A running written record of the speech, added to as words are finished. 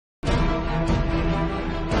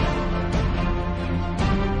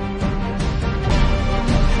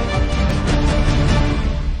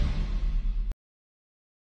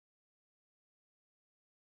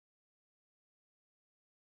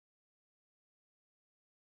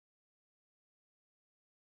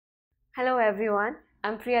Hello everyone,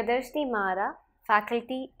 I'm Priyadarshini Mara,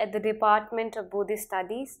 faculty at the Department of Buddhist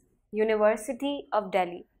Studies, University of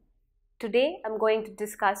Delhi. Today I'm going to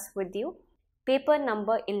discuss with you paper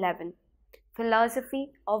number 11, Philosophy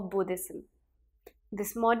of Buddhism.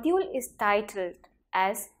 This module is titled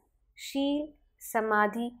as Shil,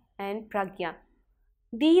 Samadhi and Pragya.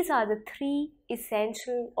 These are the three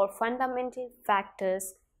essential or fundamental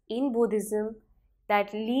factors in Buddhism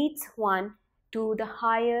that leads one to the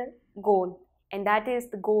higher goal, and that is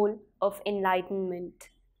the goal of enlightenment.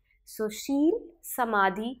 So Shil,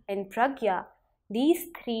 Samadhi and Pragya, these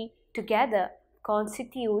three together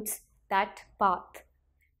constitutes that path.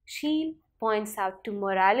 Shil points out to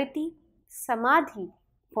morality, Samadhi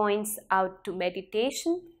points out to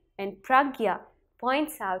meditation, and Pragya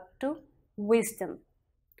points out to wisdom.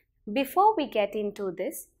 Before we get into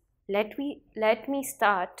this, let me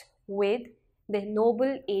start with the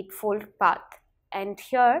Noble Eightfold Path. And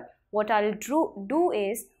here what I'll do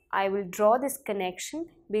is I will draw this connection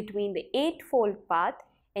between the Eightfold Path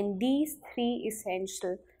and these three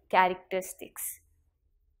essential characteristics.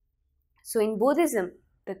 So in Buddhism,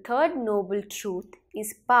 the third noble truth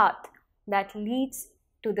is path that leads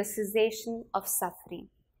to the cessation of suffering.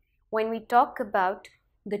 When we talk about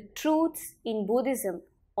the truths in Buddhism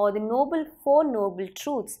or the four noble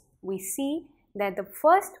truths, we see that the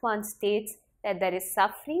first one states that there is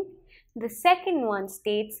suffering, the second one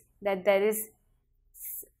states that there is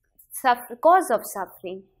cause of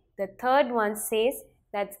suffering, the third one says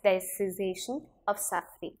that there is cessation of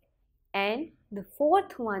suffering, and the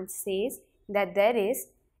fourth one says that there is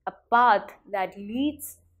a path that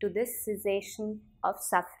leads to this cessation of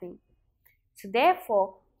suffering. So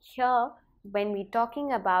therefore, here when we are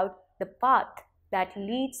talking about the path that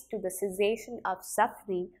leads to the cessation of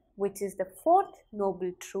suffering, which is the fourth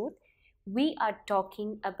noble truth, we are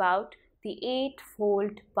talking about the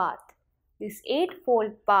Eightfold Path. This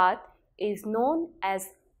Eightfold Path is known as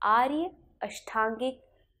Arya Ashtangik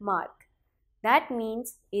Marg. That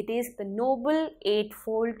means it is the Noble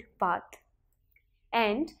Eightfold Path.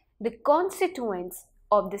 And the constituents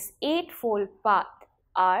of this Eightfold Path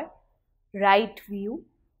are right view,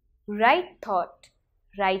 right thought,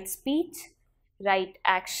 right speech, right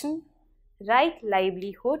action, right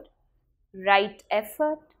livelihood, right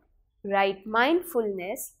effort, right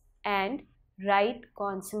mindfulness, and right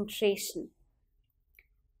concentration.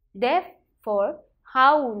 Therefore,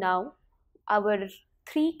 how now our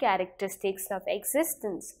three characteristics of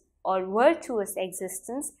existence or virtuous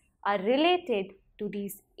existence are related to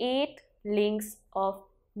these 8 links of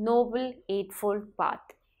Noble Eightfold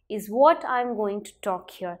Path is what I am going to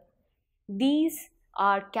talk here. These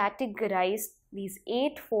are categorized, these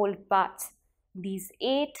Eightfold Paths, these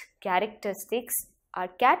 8 characteristics are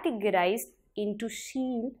categorized into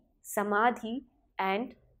Shil, Samadhi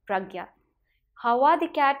and Pragya. How are they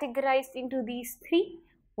categorized into these three?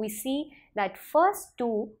 We see that first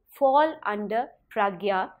two fall under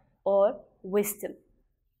Pragya or wisdom.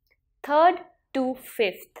 Third to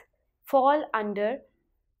fifth fall under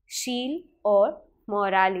Shil or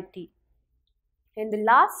morality. And the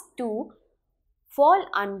last two fall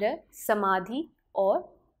under Samadhi or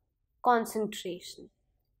concentration.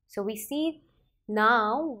 So we see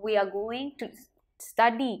now we are going to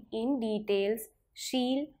study in details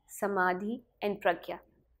Shil, Samadhi and Pragya.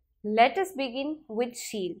 Let us begin with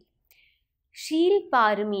Shil. Shil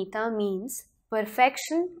Paramita means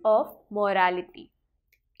perfection of morality.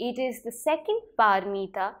 It is the second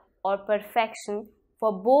Paramita or perfection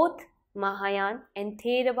for both Mahayana and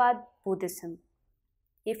Theravada Buddhism.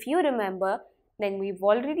 If you remember, then we've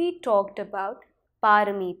already talked about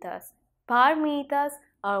Paramitas. Paramitas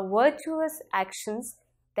are virtuous actions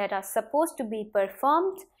that are supposed to be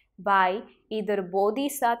performed by either a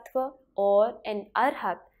Bodhisattva or an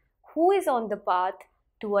Arhat who is on the path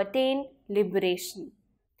to attain liberation.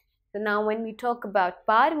 So now when we talk about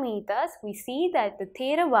Paramitas, we see that the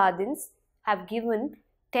Theravadins have given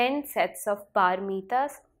 10 sets of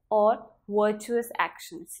Paramitas or virtuous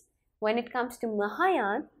actions. When it comes to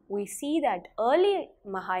Mahayana, we see that early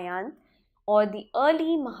Mahayana or the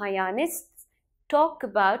early Mahayanists talk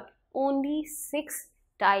about only 6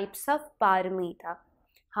 types of Paramita.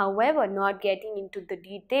 However, not getting into the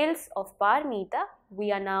details of Paramita,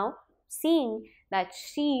 we are now seeing that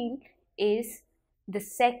Shil is the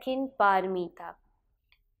second Paramita.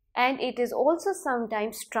 And it is also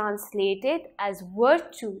sometimes translated as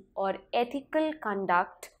virtue or ethical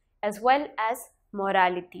conduct as well as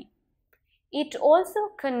morality. It also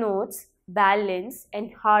connotes balance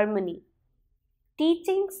and harmony.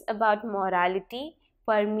 Teachings about morality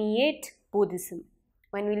permeate Buddhism.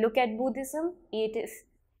 When we look at Buddhism, it is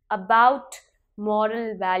about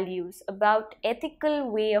moral values, about ethical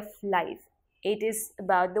way of life. It is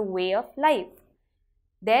about the way of life.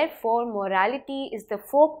 Therefore, morality is the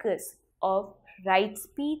focus of right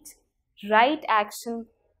speech, right action,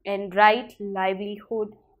 and right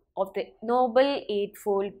livelihood of the Noble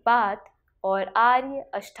Eightfold Path or Arya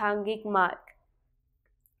Ashtangik Marg.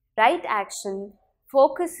 Right action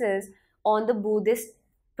focuses on the Buddhist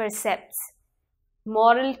precepts.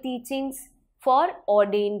 Moral teachings for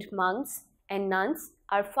ordained monks and nuns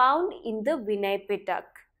are found in the Vinay Pitak.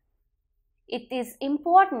 It is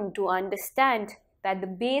important to understand that the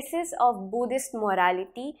basis of Buddhist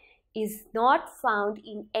morality is not found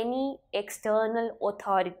in any external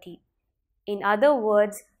authority. In other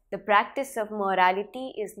words, the practice of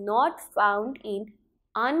morality is not found in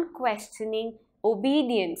unquestioning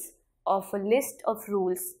obedience of a list of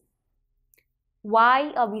rules.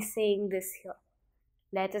 Why are we saying this here?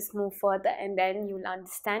 Let us move further and then you'll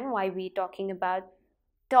understand why we're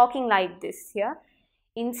talking like this here.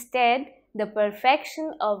 Instead, the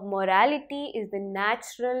perfection of morality is the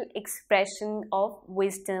natural expression of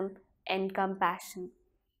wisdom and compassion.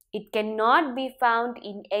 It cannot be found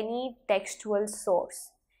in any textual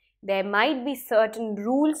source. There might be certain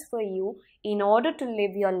rules for you in order to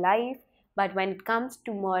live your life, but when it comes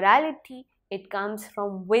to morality, it comes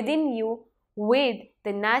from within you with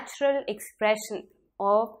the natural expression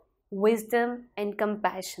of wisdom and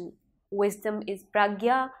compassion. Wisdom is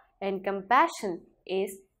pragya and compassion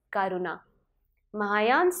is karuna.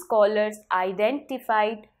 Mahayana scholars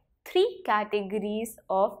identified three categories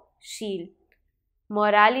of sheel: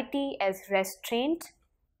 morality as restraint,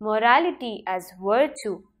 morality as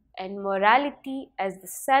virtue, and morality as the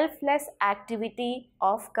selfless activity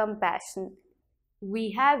of compassion.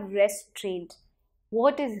 We have restraint.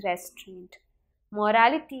 What is restraint?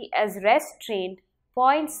 Morality as restraint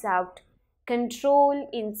points out control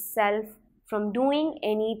in self from doing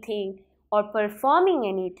anything or performing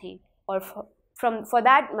anything, or for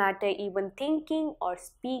that matter even thinking or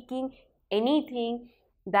speaking anything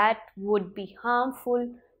that would be harmful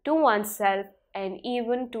to oneself and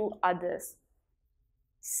even to others.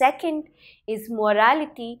 Second is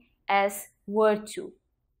morality as virtue.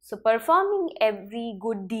 So performing every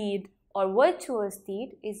good deed or virtuous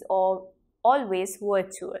deed is always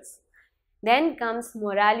virtuous. Then comes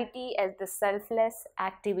morality as the selfless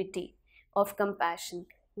activity of compassion.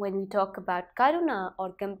 When we talk about karuna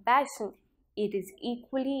or compassion, it is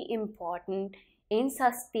equally important in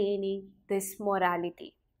sustaining this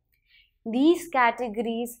morality. These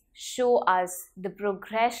categories show us the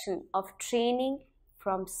progression of training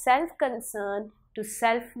from self-concern to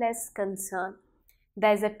selfless concern.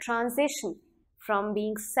 There is a transition from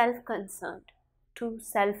being self-concerned to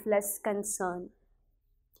selfless concern.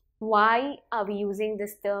 Why are we using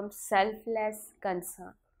this term selfless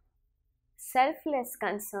concern? Selfless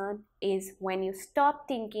concern is when you stop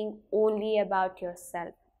thinking only about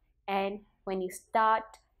yourself and when you start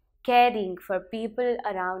caring for people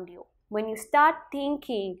around you. When you start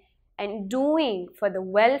thinking and doing for the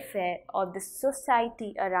welfare of the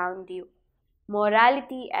society around you.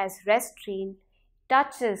 Morality as restraint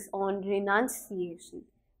touches on renunciation.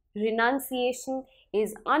 Renunciation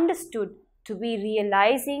is understood to be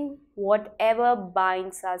realizing whatever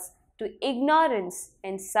binds us to ignorance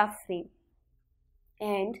and suffering.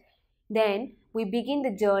 And then we begin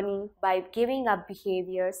the journey by giving up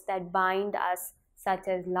behaviors that bind us, such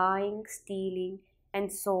as lying, stealing,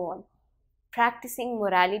 and so on. Practicing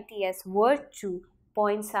morality as virtue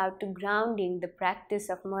points out to grounding the practice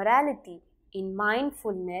of morality in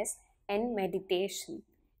mindfulness and meditation.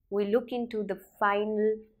 We look into the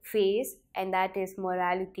final phase, and that is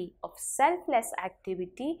morality of selfless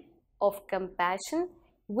activity of compassion,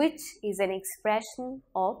 which is an expression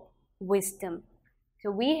of wisdom.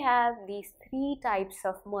 So we have these three types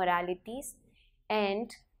of moralities,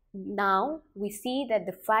 and now we see that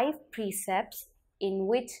the 5 precepts in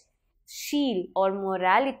which sheel or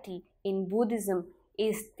morality in Buddhism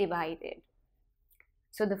is divided.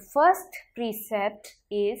 So the first precept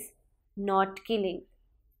is not killing.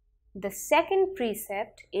 The second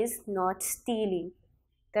precept is not stealing.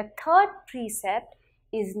 The third precept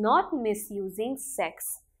is not misusing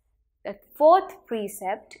sex. The fourth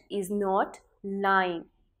precept is not lying.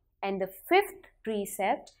 And the fifth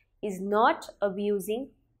precept is not abusing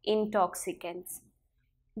intoxicants.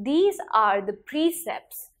 These are the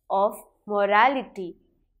precepts of morality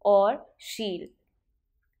or sheel,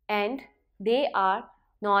 and they are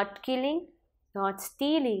not killing, not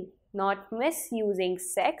stealing, not misusing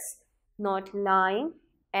sex, not lying,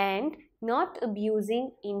 and not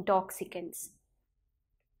abusing intoxicants.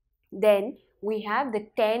 Then we have the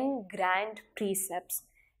 10 grand precepts.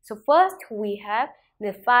 So first we have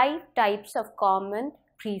the 5 types of common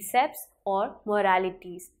precepts or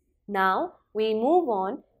moralities. Now we move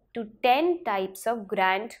on to 10 types of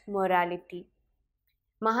grand morality.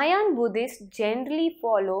 Mahayana Buddhists generally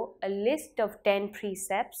follow a list of 10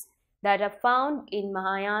 precepts that are found in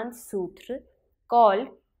Mahayana Sutra called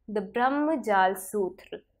the Brahmajal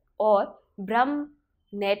Sutra or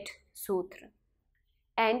Brahmnet Sutra,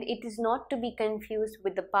 and it is not to be confused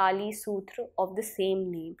with the Pali Sutra of the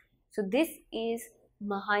same name. So this is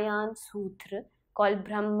Mahayana Sutra called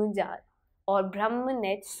Brahmajal or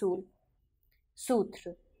Brahmnet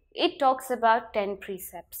Sutra. It talks about 10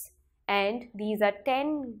 precepts, and these are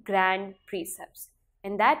 10 grand precepts,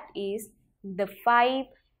 and that is the 5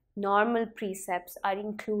 normal precepts are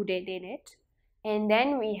included in it, and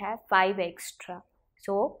then we have 5 extra.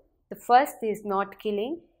 So the first is not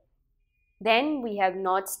killing, then we have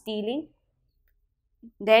not stealing,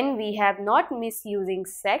 then we have not misusing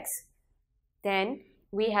sex, then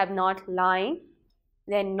we have not lying,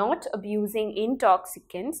 then not abusing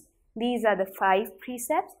intoxicants. These are the 5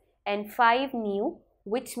 precepts, and 5 new,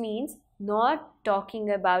 which means not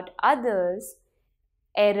talking about others'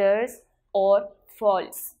 errors or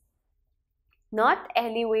faults, not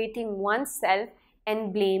elevating oneself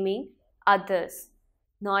and blaming others,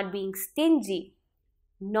 not being stingy,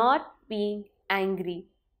 not being angry,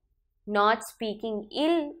 not speaking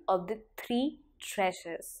ill of the 3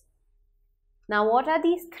 treasures. Now what are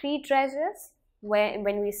these 3 treasures? When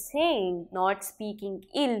we're saying not speaking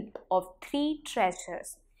ill of 3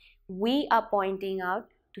 treasures, we are pointing out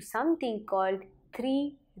to something called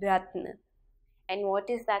 3 Ratna. And what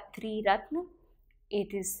is that 3 Ratna?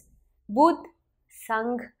 It is Buddha,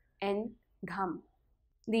 Sangha and Dham.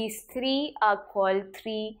 These 3 are called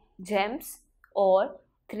 3 gems or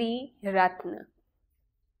 3 Ratna.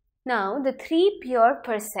 Now the 3 pure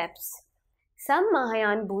precepts. Some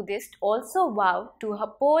Mahayana Buddhists also vow to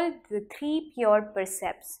uphold the 3 pure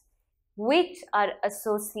precepts, which are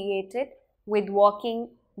associated with walking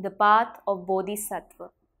the path of Bodhisattva.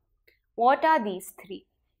 What are these 3?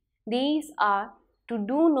 These are to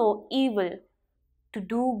do no evil, to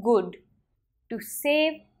do good, to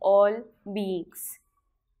save all beings.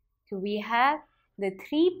 So we have the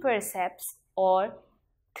 3 precepts or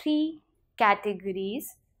 3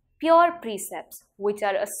 categories, pure precepts, which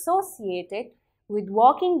are associated with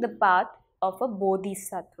walking the path of a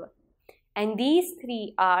Bodhisattva. And these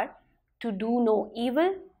 3 are to do no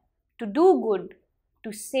evil, to do good,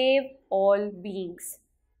 to save all beings.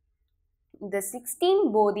 The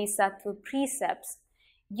 16 Bodhisattva precepts,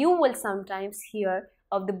 you will sometimes hear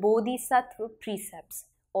of the Bodhisattva precepts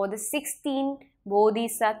or the 16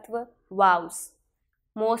 Bodhisattva vows.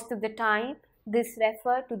 Most of the time, this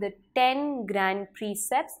refers to the 10 grand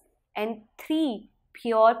precepts and 3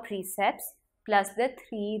 pure precepts plus the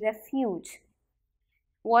 3 refuge.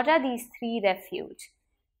 What are these 3 refuge?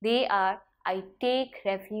 They are, I take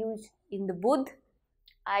refuge in the Buddha,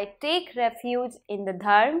 I take refuge in the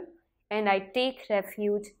Dharma, and I take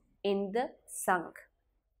refuge in the Sangha.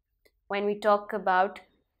 When we talk about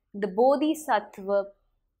the Bodhisattva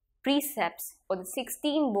precepts or the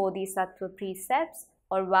 16 Bodhisattva precepts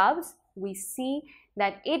or vows, we see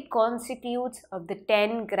that it constitutes of the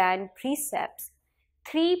 10 grand precepts,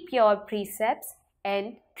 3 pure precepts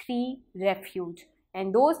and 3 refuge.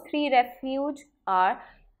 And those 3 refuge are,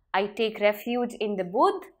 I take refuge in the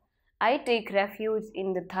Buddha, I take refuge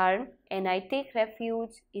in the Dharma, and I take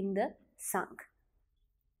refuge in the Sangha.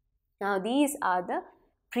 Now these are the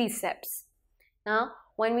precepts. Now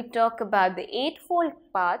when we talk about the Eightfold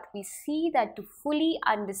Path, we see that to fully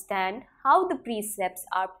understand how the precepts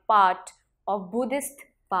are part of Buddhist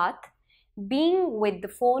path, being with the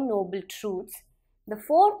 4 Noble Truths, the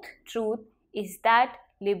 4th truth is that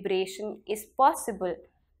liberation is possible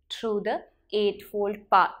through the Eightfold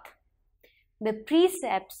Path. The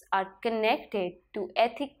precepts are connected to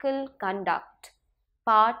ethical conduct,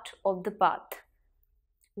 part of the path,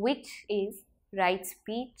 which is right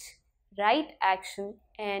speech, right action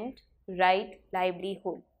and right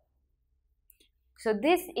livelihood. So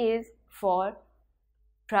this is for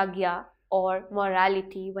pragya or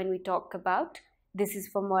morality. When we talk about, this is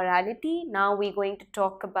for morality. Now we're going to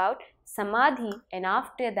talk about samadhi, and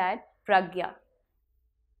after that pragya.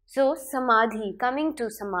 So samadhi, coming to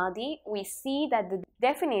samadhi, we see that the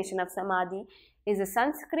definition of samadhi is a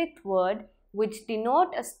Sanskrit word which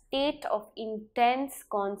denotes a state of intense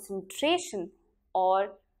concentration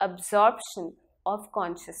or absorption of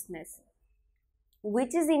consciousness,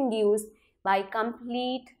 which is induced by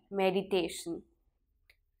complete meditation.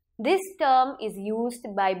 This term is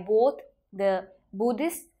used by both the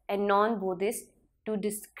Buddhist and non-Buddhist to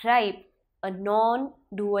describe a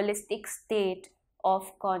non-dualistic state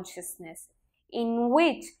of consciousness in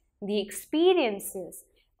which the experiences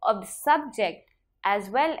of the subject as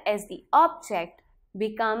well as the object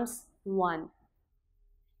becomes one.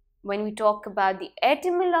 When we talk about the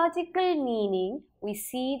etymological meaning, we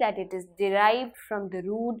see that it is derived from the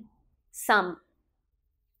root sum.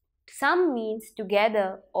 Sum means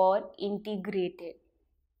together or integrated,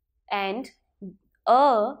 and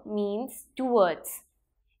a means towards,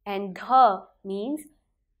 and dha means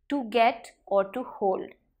to get or to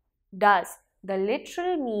hold. Thus, the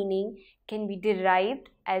literal meaning can be derived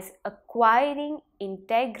as acquiring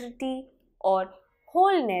integrity or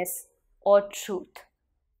wholeness or truth.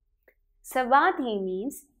 Samadhi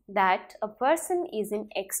means that a person is in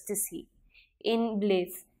ecstasy, in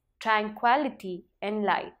bliss, tranquility and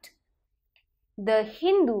light. The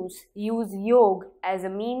Hindus use yoga as a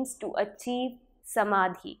means to achieve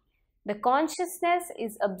samadhi. The consciousness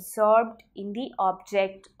is absorbed in the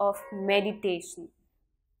object of meditation.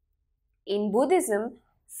 In Buddhism,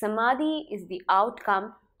 samadhi is the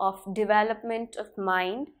outcome of development of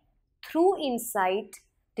mind through insight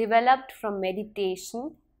developed from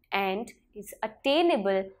meditation and is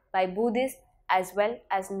attainable by Buddhists as well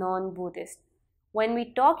as non-Buddhists. When we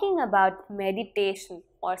are talking about meditation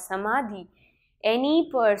or samadhi, any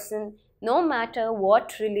person, no matter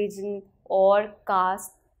what religion or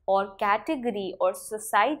caste or category or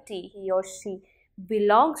society he or she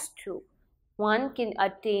belongs to, one can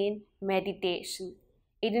attain meditation.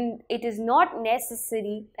 It is not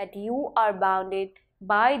necessary that you are bounded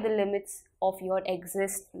by the limits of your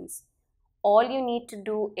existence. All you need to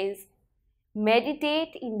do is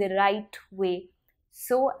meditate in the right way,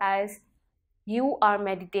 so as you are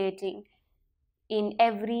meditating in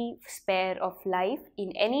every sphere of life,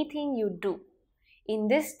 in anything you do. In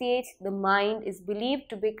this stage, the mind is believed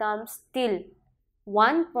to become still,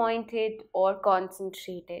 one-pointed or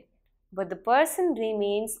concentrated, but the person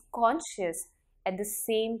remains conscious at the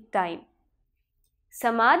same time.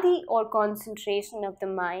 Samadhi or concentration of the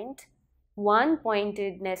mind,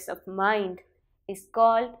 one-pointedness of mind, is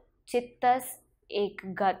called Chittas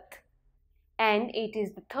Ekgat, and it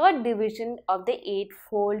is the third division of the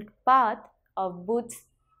Eightfold Path of Buddha's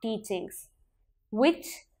teachings, which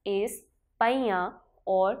is Panya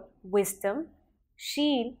or wisdom,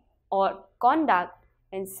 Shil or conduct,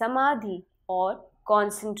 and Samadhi or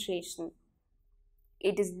concentration.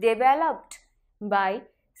 It is developed by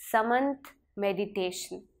Samanth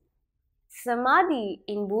meditation. Samadhi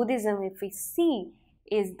in Buddhism, if we see,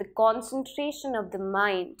 is the concentration of the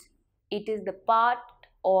mind. It is the part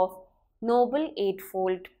of Noble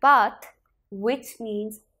Eightfold Path, which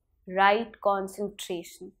means right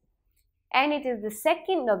concentration. And it is the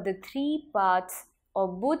second of the three parts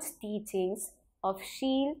of Buddha's teachings of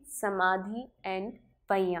Shil, Samadhi and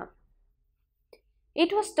Panya.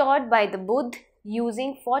 It was taught by the Buddha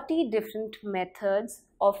using 40 different methods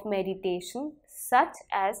of meditation, such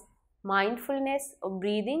as mindfulness of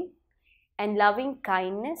breathing and loving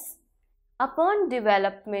kindness. Upon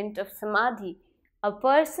development of Samadhi, a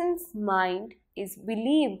person's mind is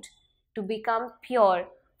believed to become pure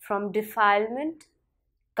from defilement,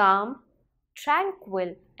 calm,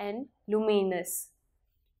 tranquil and luminous.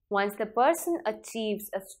 Once the person achieves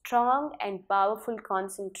a strong and powerful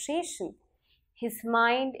concentration, his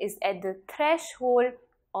mind is at the threshold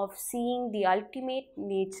of seeing the ultimate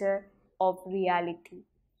nature of reality,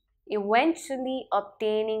 eventually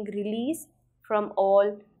obtaining release from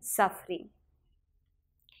all suffering.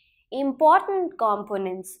 Important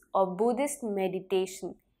components of Buddhist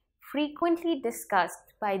meditation frequently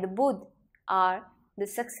discussed by the Buddha are the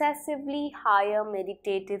successively higher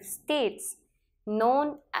meditative states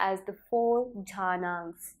known as the four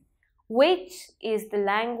jhanas, which is the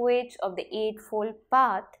language of the Eightfold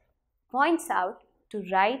Path, points out to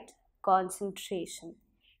right concentration.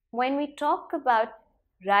 When we talk about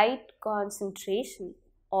right concentration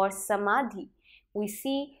or samadhi, we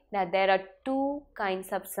see that there are two kinds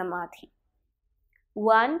of samadhi.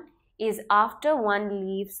 One is after one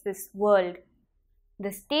leaves this world.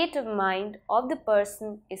 The state of mind of the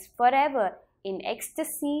person is forever in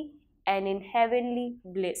ecstasy and in heavenly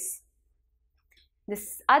bliss.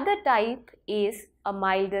 This other type is a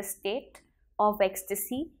milder state of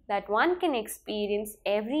ecstasy that one can experience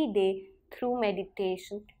every day through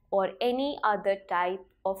meditation or any other type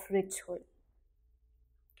of ritual.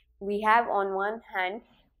 We have on one hand,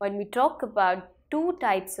 when we talk about two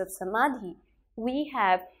types of samadhi, we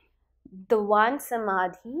have the one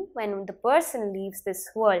samadhi when the person leaves this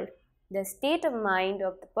world. The state of mind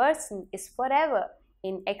of the person is forever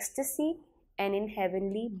in ecstasy and in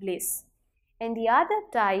heavenly bliss. And the other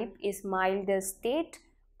type is milder state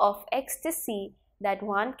of ecstasy that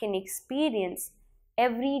one can experience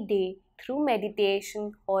every day through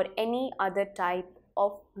meditation or any other type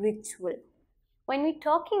of ritual. When we're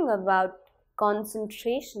talking about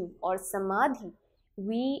concentration or samadhi,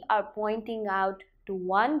 we are pointing out to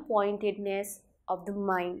one-pointedness of the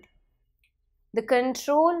mind, the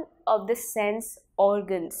control of the sense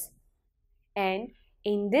organs. And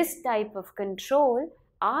in this type of control,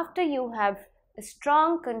 after you have a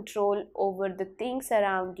strong control over the things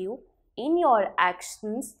around you, in your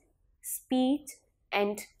actions, speech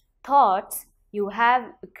and thoughts, you have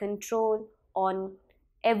control on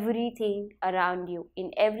everything around you,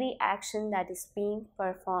 in every action that is being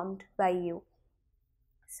performed by you.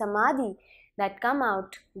 Samadhi that come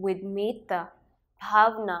out with metta,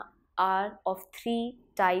 bhavana are of three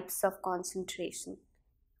types of concentration.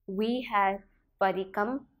 We have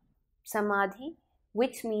parikam samadhi,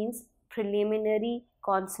 which means preliminary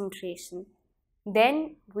concentration.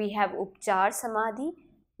 Then we have upchar samadhi,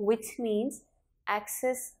 which means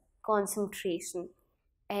access concentration.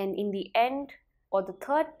 And in the end, or the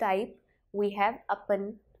third type, we have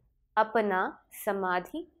apana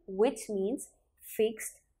samadhi, which means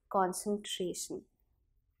fixed concentration.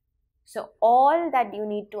 So all that you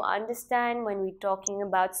need to understand when we're talking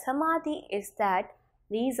about samadhi is that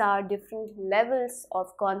these are different levels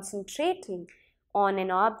of concentrating on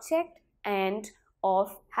an object and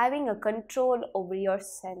of having a control over your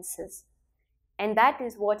senses. And that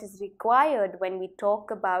is what is required when we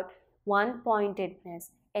talk about one-pointedness,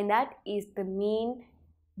 and that is the main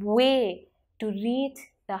way to reach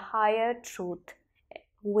the higher truth,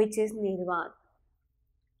 which is nirvana.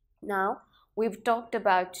 Now, we've talked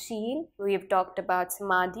about shil, we've talked about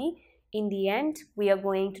samadhi. In the end, we are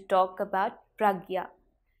going to talk about pragya.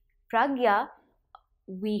 Pragya,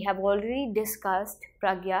 we have already discussed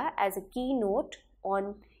pragya as a keynote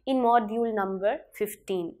in module number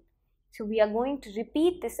 15. So we are going to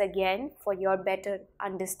repeat this again for your better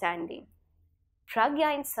understanding.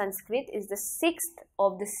 Pragya in Sanskrit is the sixth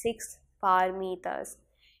of the six paramitas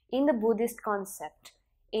in the Buddhist concept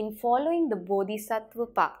in following the Bodhisattva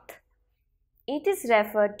path. It is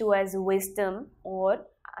referred to as wisdom or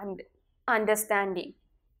understanding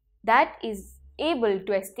that is able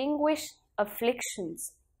to extinguish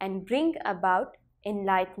afflictions and bring about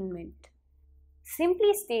enlightenment.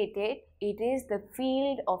 Simply stated, it is the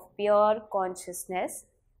field of pure consciousness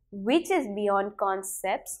which is beyond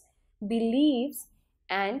concepts, beliefs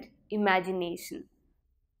and imagination.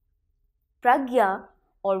 Pragya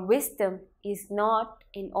or wisdom is not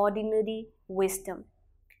an ordinary wisdom.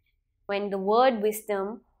 When the word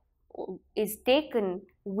wisdom is taken,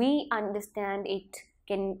 we understand it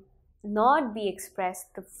can not be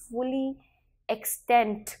expressed the fully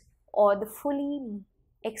extent or the fully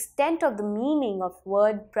extent of the meaning of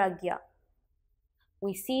word pragya.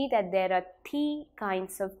 We see that there are three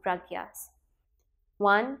kinds of pragyas.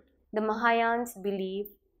 One, the Mahayans believe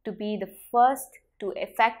to be the first to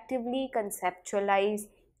effectively conceptualize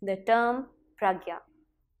the term pragya.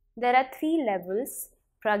 There are three levels.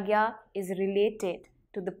 Pragya is related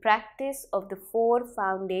to the practice of the four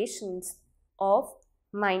foundations of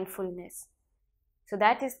mindfulness. So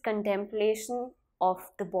that is contemplation of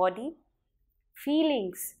the body,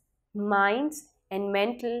 feelings, minds and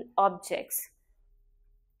mental objects.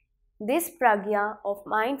 This pragya of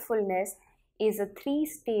mindfulness is a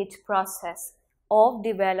three-stage process of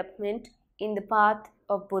development in the path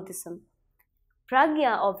of Buddhism.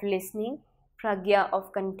 Pragya of listening, pragya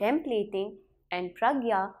of contemplating and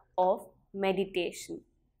pragya of meditation.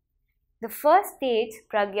 The first stage,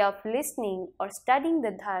 pragya of listening or studying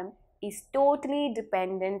the dharma, is totally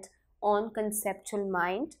dependent on conceptual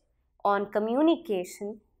mind, on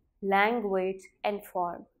communication, language and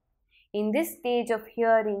form. In this stage of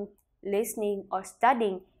hearing, listening or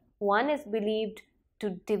studying, one is believed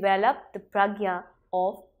to develop the pragya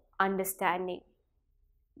of understanding.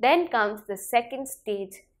 Then comes the second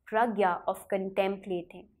stage, pragya of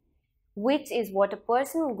contemplating, which is what a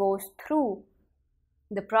person goes through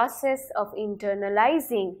the process of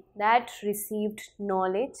internalizing that received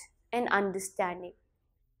knowledge and understanding.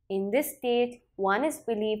 In this stage, one is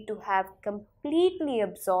believed to have completely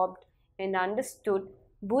absorbed and understood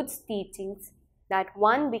Buddha's teachings, that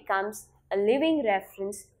one becomes a living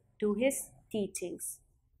reference to his teachings.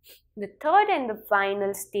 The third and the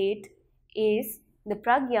final state is the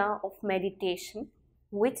pragya of meditation,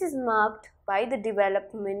 which is marked by the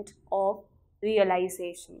development of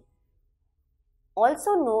realization.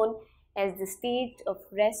 Also known as the stage of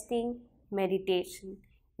resting meditation,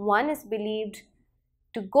 one is believed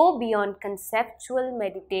to go beyond conceptual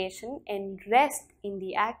meditation and rest in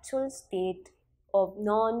the actual state of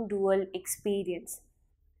non-dual experience.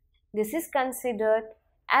 This is considered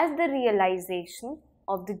as the realization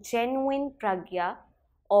of the genuine pragya,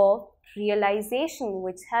 or realization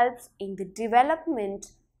which helps in the development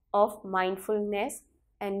of mindfulness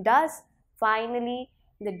and thus finally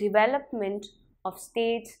the development of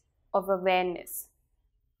states of awareness.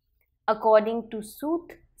 According to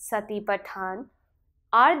Sut Satipathan,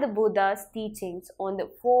 are the Buddha's teachings on the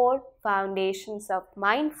four foundations of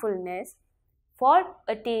mindfulness for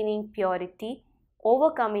attaining purity,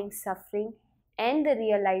 overcoming suffering, and the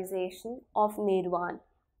realization of nirvana.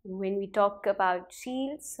 When we talk about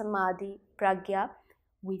Shil, Samadhi, Pragya,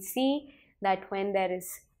 we see that when there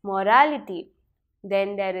is morality,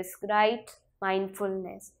 then there is right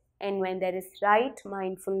mindfulness. And when there is right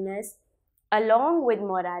mindfulness, along with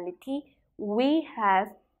morality, we have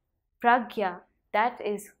Pragya, that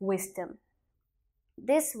is wisdom.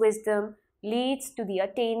 This wisdom leads to the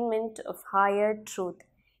attainment of higher truth,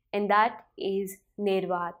 and that is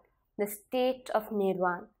nirvana, the state of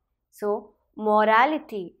nirvana. So,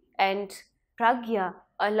 morality and pragya,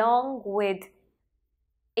 along with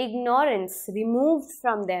ignorance removed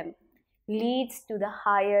from them, leads to the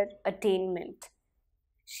higher attainment.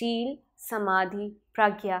 Shil, Samadhi,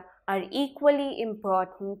 Pragya are equally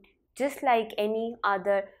important, just like any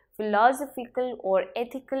other philosophical or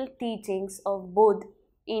ethical teachings of Buddha,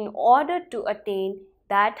 in order to attain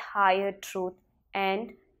that higher truth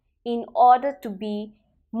and in order to be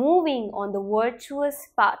moving on the virtuous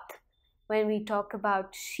path. When we talk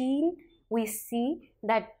about Shil, we see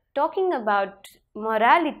that talking about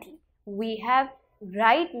morality, we have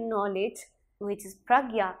right knowledge, which is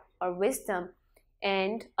Pragya or wisdom,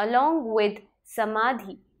 and along with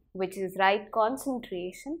Samadhi, which is right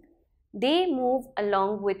concentration, they move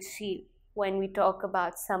along with Shil. When we talk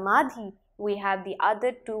about Samadhi, we have the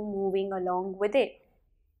other two moving along with it.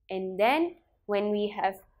 And then when we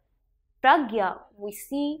have Pragya, we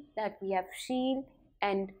see that we have Shil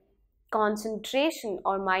and concentration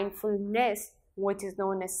or mindfulness, which is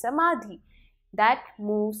known as Samadhi, that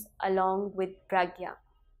moves along with Pragya.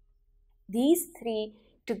 These three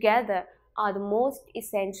together are the most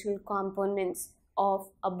essential components of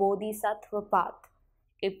a Bodhisattva path.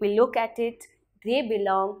 If we look at it, they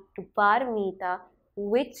belong to Paramita,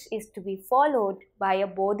 which is to be followed by a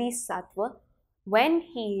Bodhisattva when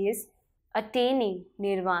he is attaining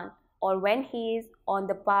Nirvana or when he is on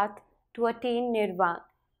the path to attain Nirvana.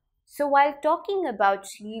 So while talking about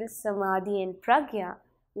Shil, Samadhi and Pragya,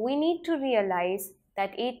 we need to realize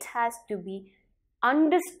that it has to be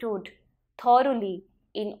understood thoroughly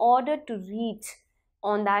in order to reach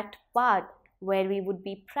on that path where we would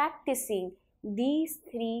be practicing these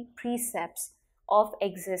three precepts of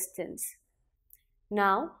existence.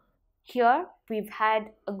 Now, here we've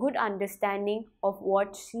had a good understanding of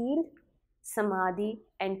what Shil, Samadhi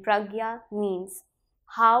and Pragya means,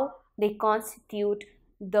 how they constitute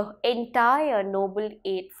the entire Noble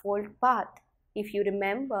Eightfold Path. If you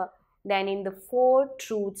remember, then in the Four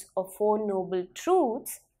Truths or Four Noble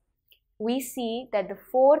Truths, we see that the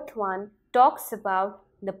fourth one talks about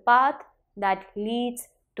the path that leads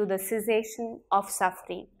to the cessation of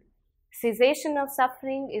suffering. Cessation of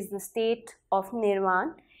suffering is the state of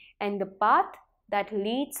Nirvana, and the path that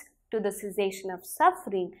leads to the cessation of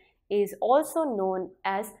suffering is also known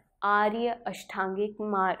as Arya Ashtangik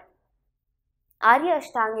Marg. Arya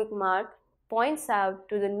Ashtangik Marg points out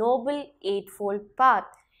to the Noble Eightfold Path,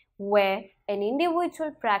 where an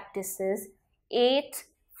individual practices 8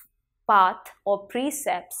 path or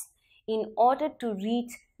precepts in order to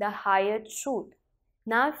reach the higher truth.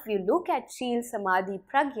 Now, if you look at Shil, Samadhi,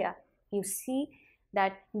 Pragya, you see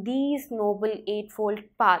that these Noble Eightfold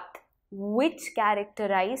Path, which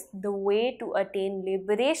characterize the way to attain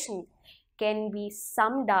liberation, can be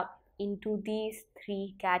summed up into these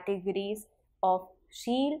 3 categories of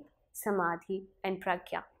Shil, Samadhi and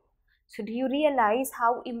Pragya. So do you realize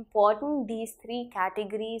how important these 3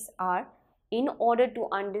 categories are in order to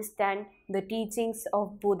understand the teachings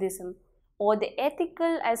of Buddhism, or the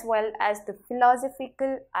ethical as well as the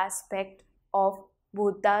philosophical aspect of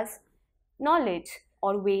Buddha's knowledge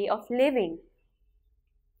or way of living?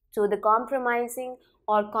 So the compromising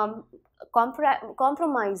or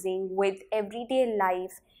compromising with everyday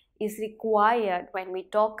life is required when we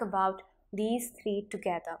talk about these 3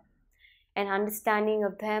 together. An understanding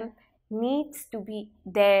of them needs to be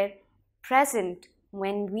there present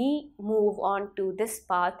when we move on to this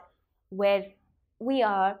path where we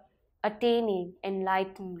are attaining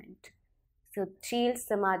enlightenment. So Shil,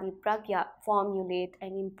 Samadhi, Pragya formulate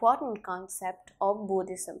an important concept of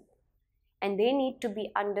Buddhism, and they need to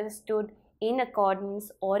be understood in accordance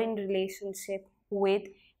or in relationship with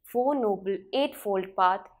Four Noble Eightfold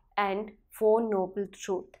Path and Four Noble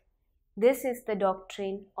Truth. This is the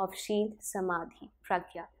doctrine of Shil, Samadhi,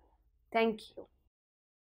 Pragya. Thank you.